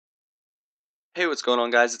Hey, what's going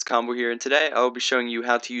on, guys? It's Combo here, and today I will be showing you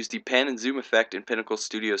how to use the pan and zoom effect in Pinnacle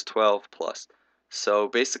Studios 12 Plus. So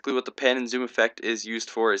basically what the pan and zoom effect is used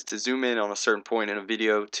for is to zoom in on a certain point in a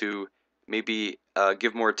video to maybe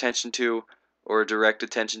give more attention to or direct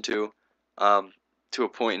attention um, to a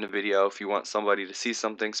point in the video. If you want somebody to see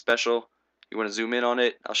something special, you want to zoom in on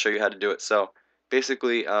it, I'll show you how to do it. So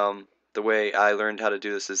basically the way I learned how to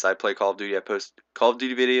do this is I play Call of Duty. I post Call of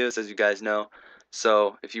Duty videos, as you guys know.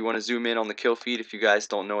 So if you want to zoom in on the kill feed, if you guys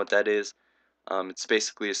don't know what that is, it's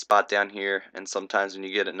basically a spot down here, and sometimes when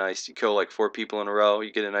you get it nice, you kill like 4 people in a row,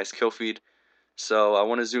 you get a nice kill feed. So I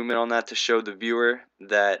want to zoom in on that to show the viewer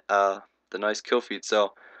that the nice kill feed.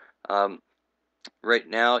 So um, right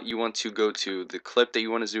now you want to go to the clip that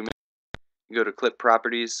you want to zoom in. You go to clip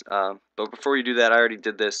properties, but before you do that, I already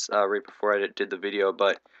did this right before I did the video,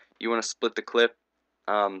 but you want to split the clip.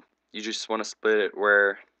 You just want to split it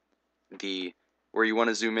where you want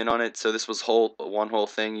to zoom in on it. So this was one whole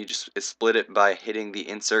thing. You just split it by hitting the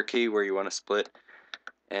insert key where you want to split.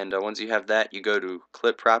 And once you have that, you go to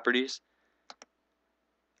clip properties.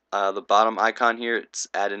 The bottom icon here, it's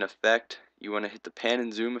add an effect. You want to hit the pan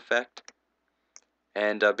and zoom effect.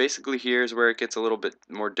 And basically here's where it gets a little bit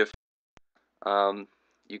more difficult.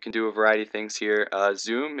 You can do a variety of things here.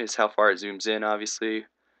 Zoom is how far it zooms in, obviously.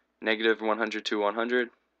 Negative 100 to 100.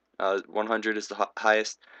 100 is the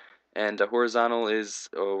highest. And horizontal is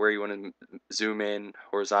where you want to zoom in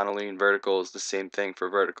horizontally, and vertical is the same thing for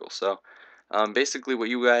vertical. So basically what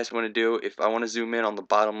you guys want to do, if I want to zoom in on the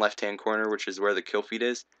bottom left hand corner, which is where the kill feed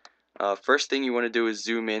is, first thing you want to do is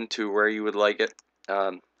zoom in to where you would like it,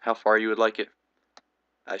 how far you would like it,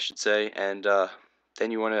 I should say, and then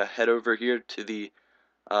you want to head over here to the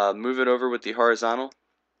move it over with the horizontal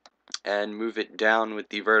and move it down with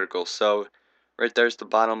the vertical. So right there's the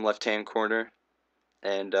bottom left hand corner,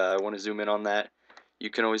 and I want to zoom in on that. You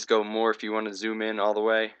can always go more if you want to zoom in all the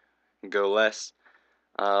way and go less.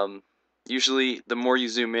 Usually the more you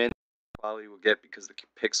zoom in, the quality will get, because the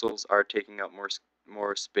pixels are taking up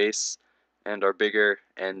more space and are bigger,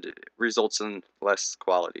 and it results in less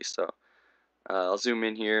quality. So I'll zoom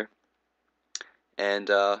in here, and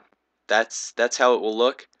that's how it will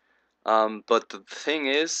look. But the thing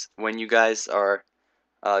is, when you guys are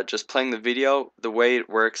just playing the video, the way it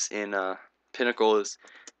works in Pinnacle is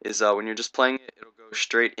when you're just playing it, it'll go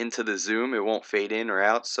straight into the zoom. It won't fade in or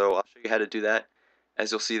out. So I'll show you how to do that.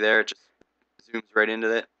 As you'll see there, it just zooms right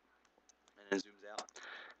into it and then zooms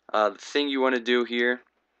out. The thing you want to do here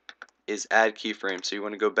is add keyframe. So you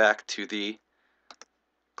want to go back to the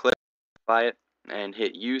clip, by it, and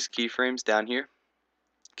hit use keyframes down here.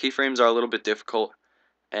 Keyframes are a little bit difficult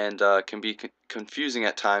and can be confusing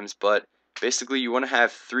at times, but basically you want to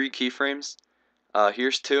have 3 keyframes.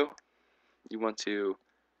 Here's 2. You want to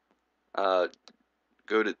go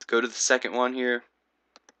to the second one here.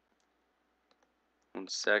 One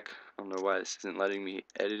sec. I don't know why this isn't letting me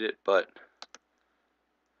edit it, but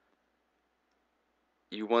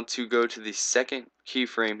you want to go to the second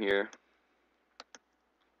keyframe here.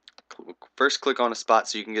 First click on a spot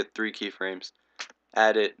so you can get 3 keyframes.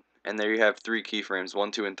 Add it, and there you have 3 keyframes,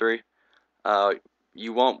 1, 2, and 3.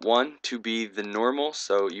 You want 1 to be the normal,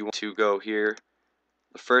 so you want to go here,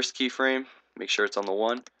 the first keyframe, make sure it's on the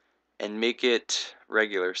 1, and make it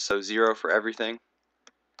regular, so 0 for everything.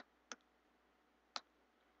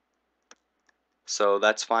 So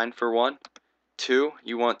that's fine for 1. 2,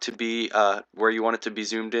 you want to be where you want it to be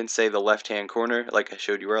zoomed in, say the left hand corner, like I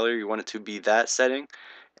showed you earlier, you want it to be that setting.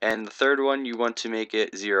 And the third one, you want to make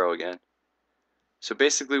it 0 again. So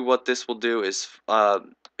basically what this will do is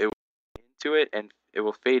it will fade into it, and it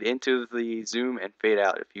will fade into the zoom and fade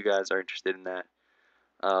out if you guys are interested in that.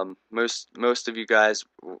 Most of you guys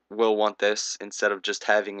will want this instead of just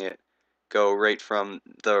having it go right from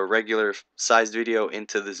the regular sized video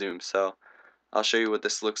into the zoom. So I'll show you what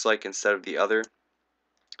this looks like instead of the other.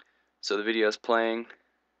 So the video is playing,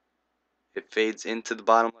 it fades into the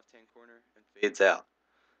bottom left hand corner and fades out.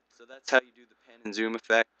 So that's how you do the pan and zoom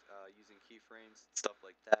effect using keyframes and stuff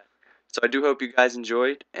like that. So I do hope you guys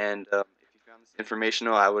enjoyed, and if you found this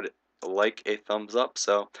informational, I would like a thumbs up.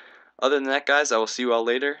 So other than that, guys, I will see you all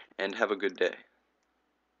later, and have a good day.